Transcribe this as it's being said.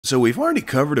So we've already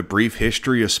covered a brief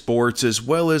history of sports as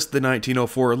well as the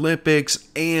 1904 Olympics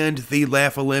and the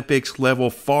Laugh Olympics level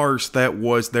farce that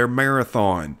was their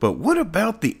marathon. But what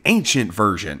about the ancient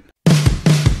version?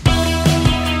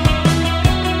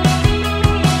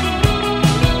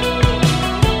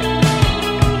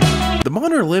 The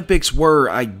modern Olympics were,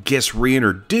 I guess,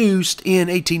 reintroduced in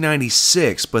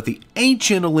 1896, but the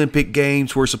ancient Olympic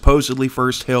Games were supposedly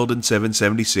first held in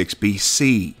 776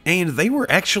 BC, and they were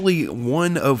actually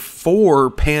one of 4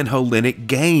 Panhellenic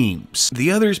Games,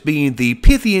 the others being the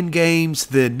Pythian Games,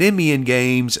 the Nemean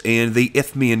Games, and the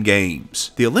Isthmian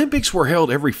Games. The Olympics were held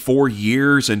every 4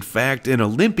 years. In fact, an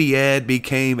Olympiad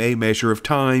became a measure of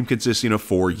time consisting of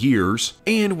 4 years,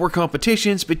 and were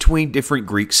competitions between different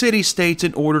Greek city-states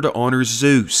in order to honor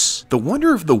Zeus. The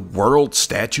wonder of the world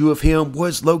statue of him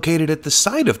was located at the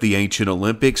site of the ancient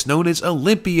Olympics, known as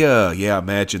Olympia. Yeah,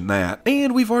 imagine that.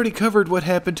 And we've already covered what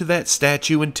happened to that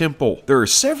statue and temple. There are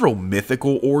several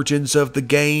mythical origins of the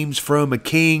games, from a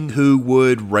king who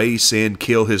would race and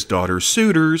kill his daughter's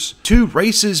suitors, to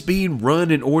races being run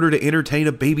in order to entertain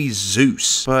a baby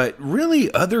Zeus. But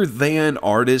really, other than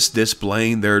artists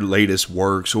displaying their latest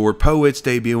works or poets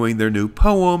debuting their new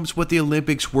poems, what the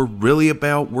Olympics were really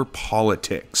about were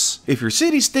politics. If your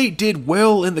city-state did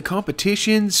well in the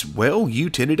competitions, well, you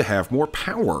tended to have more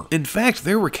power. In fact,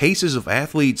 there were cases of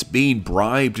athletes being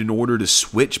bribed in order to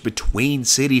switch between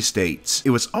city-states.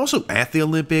 It was also at the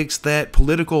Olympics that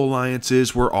political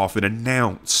alliances were often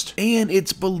announced. And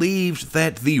it's believed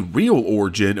that the real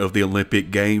origin of the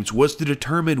Olympic Games was to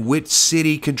determine which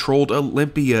city controlled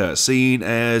Olympia, seeing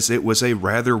as it was a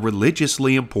rather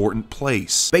religiously important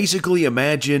place. Basically,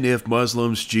 imagine if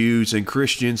Muslims, Jews, and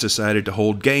Christians decided to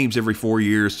hold games every 4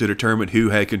 years to determine who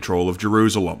had control of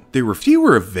Jerusalem. There were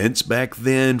fewer events back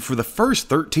then. For the first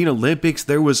 13 Olympics,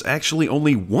 there was actually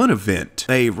only one event,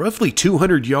 a roughly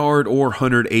 200-yard or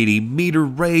 180-meter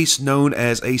race known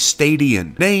as a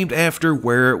stadion, named after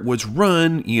where it was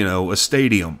run, a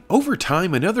stadium. Over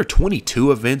time, another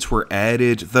 22 events were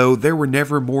added, though there were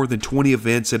never more than 20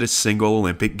 events at a single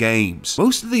Olympic Games.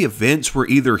 Most of the events were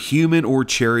either human or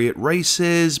chariot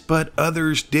races, but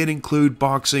others did include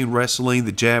boxing, wrestling,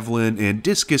 the javelin, and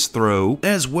discus throw,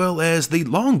 as well as the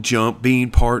long jump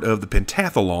being part of the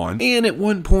pentathlon. And at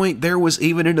one point, there was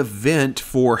even an event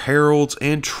for heralds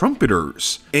and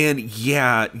trumpeters. And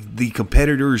yeah, the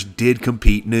competitors did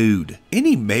compete nude.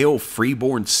 Any male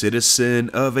freeborn citizen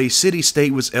of a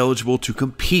city-state was eligible to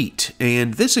compete,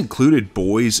 and this included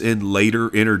boys in later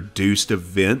introduced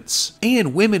events,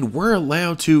 and women were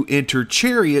allowed to enter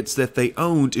chariots that they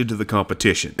owned into the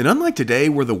competition. And unlike today,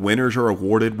 where the winners are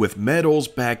awarded with medals,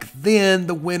 back then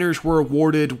the winners were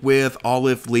awarded with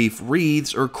olive leaf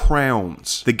wreaths or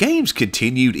crowns. The games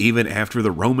continued even after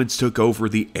the Romans took over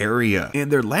the area,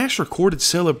 and their last recorded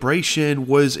celebration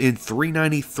was in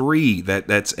 393,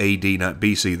 that's AD, not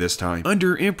BC this time,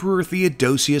 under Emperor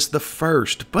Theodosius I,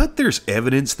 but there's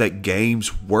evidence that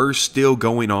games were still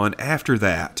going on after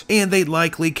that, and they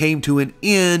likely came to an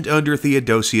end under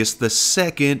Theodosius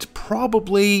II,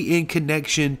 probably in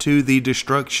connection to the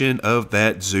destruction of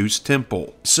that Zeus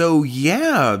temple. So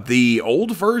yeah, the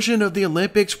old version of the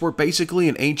Olympics were basically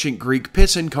an ancient Greek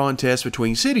pissing contest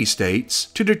between city-states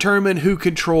to determine who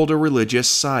controlled a religious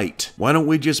site. Why don't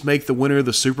we just make the winner of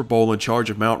the Super Bowl in charge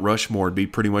of Mount Rushmore? It'd be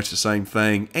pretty much the same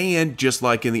thing, and just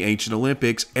like in the ancient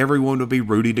Olympics, everyone would be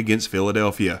rooting against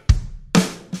Philadelphia.